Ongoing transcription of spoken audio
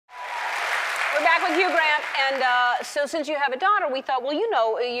we're back with Hugh Grant, and so since you have a daughter, we thought, well, you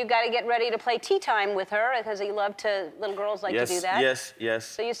know, you got to get ready to play tea time with her because you love to, little girls like to do that. Yes, yes.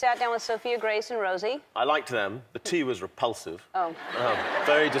 So you sat down with Sophia Grace and Rosie. I liked them. The tea was repulsive. Oh.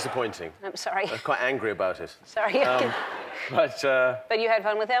 Very disappointing. I'm sorry. I was quite angry about it. Sorry. But you had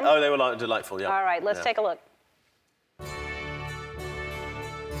fun with them? Oh, they were delightful, yeah. All right, let's take a look.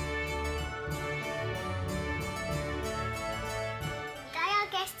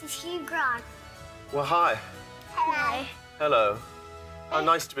 This is Hugh Grant. Well, hi. Hello. Hello. How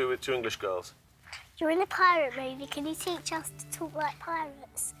nice to be with two English girls. You're in a pirate movie. Can you teach us to talk like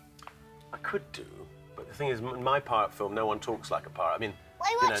pirates? I could do, but the thing is, in my pirate film, no one talks like a pirate. I mean,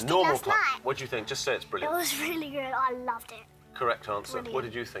 I watched it last night. What do you think? Just say it's brilliant. It was really good. I loved it. Correct answer. Brilliant. What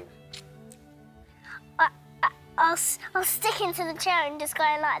did you think? I was sticking to the chair and just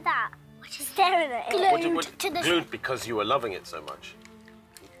going like that, just staring at it. Glued because you were loving it so much.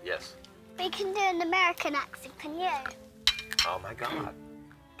 Yes. But you can do an American accent, can you? Oh, my God.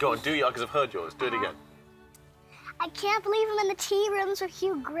 Go on, do yours, because I've heard yours. Do it again. I can't believe I'm in the tea rooms with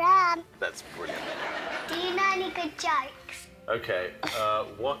Hugh Grant. That's brilliant. Do you know any good jokes? OK,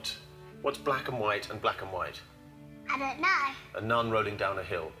 what's black and white and black and white? I don't know. A nun rolling down a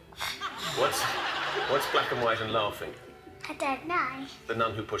hill. What's black and white and laughing? I don't know. The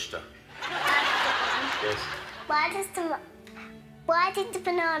nun who pushed her. Yes. Why did the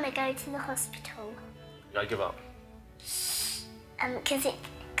banana go to the hospital? I give up. Because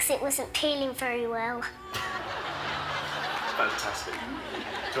it wasn't peeling very well. Fantastic.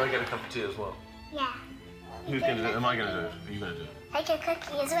 Do I get a cup of tea as well? Yeah. Who's going to do it? Am I going to do it? Are you going to do it? Take a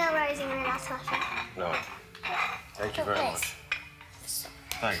cookie as well, Rosie, when that's laughing. No. Thank you very much.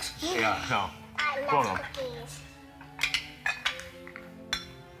 Thanks. Yeah, no. I Go love on. cookies.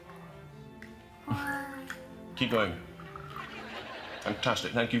 Keep going.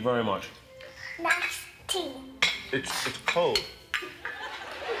 Fantastic. Thank you very much. Nice tea. It's cold.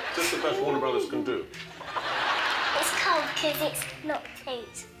 Just the best Warner Brothers can do. It's cold because it's not tea,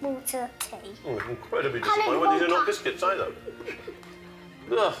 it's water tea. Oh, it's incredibly disappointing. Well, these are not biscuits either.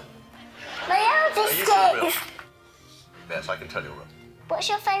 Ugh. My biscuits. Yes, I can tell you. What's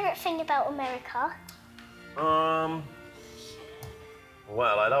your favourite thing about America?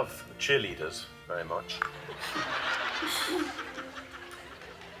 Well, I love cheerleaders very much.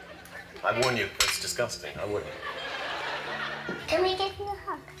 I warn you, it's disgusting. I wouldn't. Can we give you a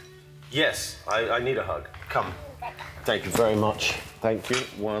hug? Yes, I need a hug. Come. Thank you very much. Thank you.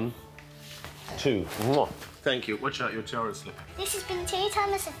 1, 2. Mwah. Thank you. Watch out, your tiara slip. This has been Tea Time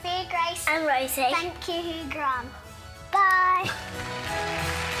with Sophia Grace and Rosie. Thank you, Hugh Grant. Bye.